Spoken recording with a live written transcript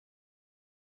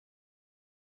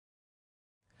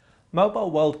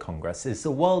Mobile World Congress is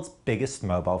the world's biggest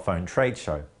mobile phone trade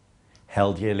show.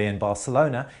 Held yearly in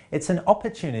Barcelona, it's an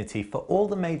opportunity for all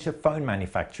the major phone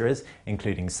manufacturers,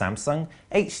 including Samsung,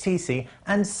 HTC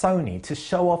and Sony, to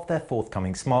show off their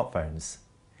forthcoming smartphones.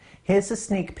 Here's a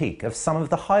sneak peek of some of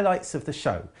the highlights of the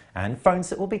show and phones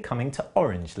that will be coming to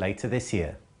Orange later this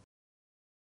year.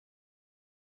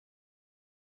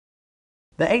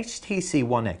 The HTC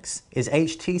One X is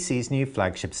HTC's new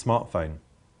flagship smartphone.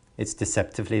 It's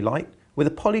deceptively light, with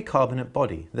a polycarbonate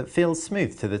body that feels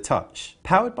smooth to the touch.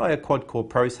 Powered by a quad-core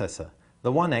processor,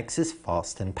 the One X is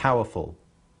fast and powerful.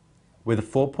 With a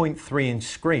 4.3-inch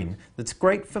screen that's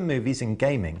great for movies and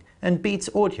gaming and beats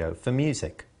audio for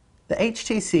music. The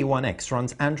HTC One X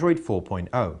runs Android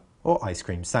 4.0, or Ice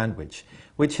Cream Sandwich,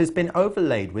 which has been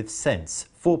overlaid with Sense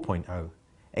 4.0,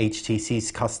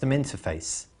 HTC's custom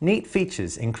interface. Neat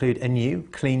features include a new,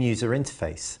 clean user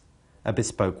interface, a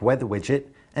bespoke weather widget,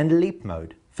 and Leap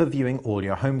Mode for viewing all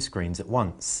your home screens at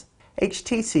once.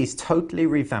 HTC's totally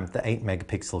revamped the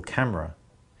 8-megapixel camera.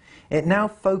 It now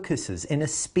focuses in a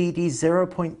speedy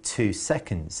 0.2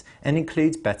 seconds and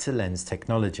includes better lens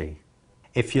technology.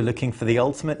 If you're looking for the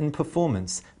ultimate in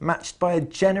performance, matched by a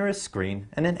generous screen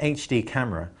and an HD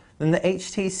camera, then the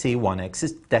HTC One X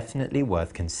is definitely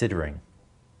worth considering.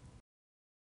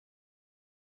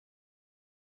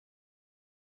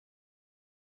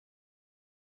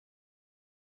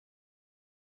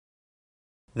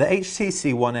 The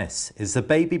HTC One S is the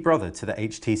baby brother to the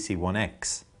HTC One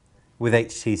X. With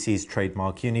HTC's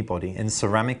trademark unibody in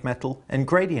ceramic metal and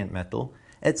gradient metal,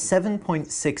 at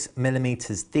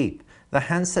 7.6mm deep, the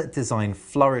handset design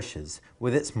flourishes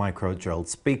with its micro-drilled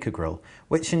speaker grille,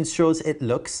 which ensures it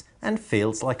looks and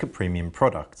feels like a premium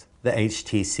product. The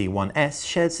HTC One S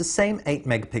shares the same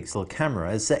 8-megapixel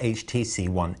camera as the HTC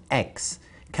One X,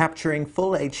 capturing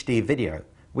full HD video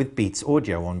with Beats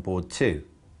Audio on board too.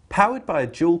 Powered by a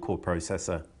dual-core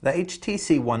processor, the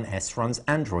HTC One S runs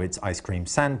Android's Ice Cream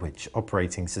Sandwich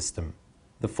operating system.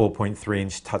 The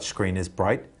 4.3-inch touchscreen is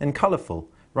bright and colourful,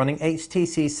 running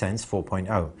HTC Sense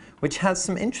 4.0, which has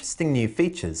some interesting new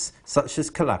features, such as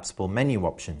collapsible menu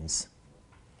options.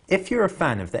 If you're a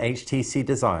fan of the HTC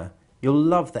Desire, you'll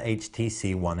love the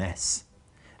HTC One S.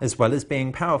 As well as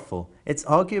being powerful, it's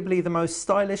arguably the most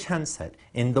stylish handset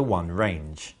in the One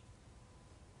range.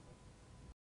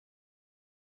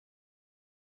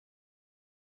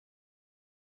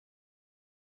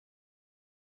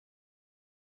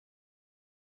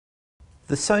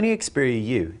 The Sony Xperia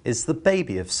U is the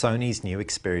baby of Sony's new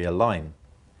Xperia line.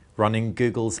 Running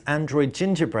Google's Android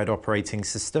Gingerbread operating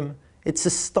system, it's a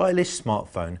stylish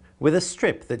smartphone with a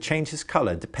strip that changes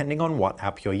colour depending on what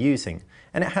app you're using,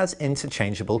 and it has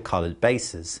interchangeable coloured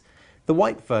bases. The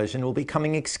white version will be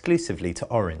coming exclusively to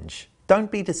Orange.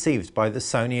 Don't be deceived by the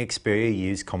Sony Xperia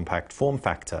U's compact form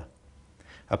factor.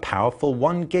 A powerful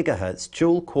 1 GHz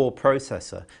dual-core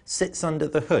processor sits under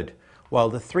the hood, while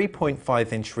the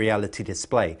 3.5-inch reality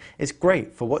display is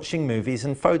great for watching movies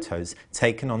and photos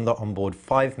taken on the onboard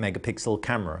 5-megapixel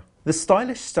camera. The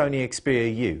stylish Sony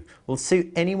Xperia U will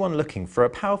suit anyone looking for a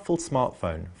powerful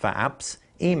smartphone for apps,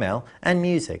 email and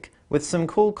music with some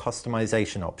cool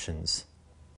customization options.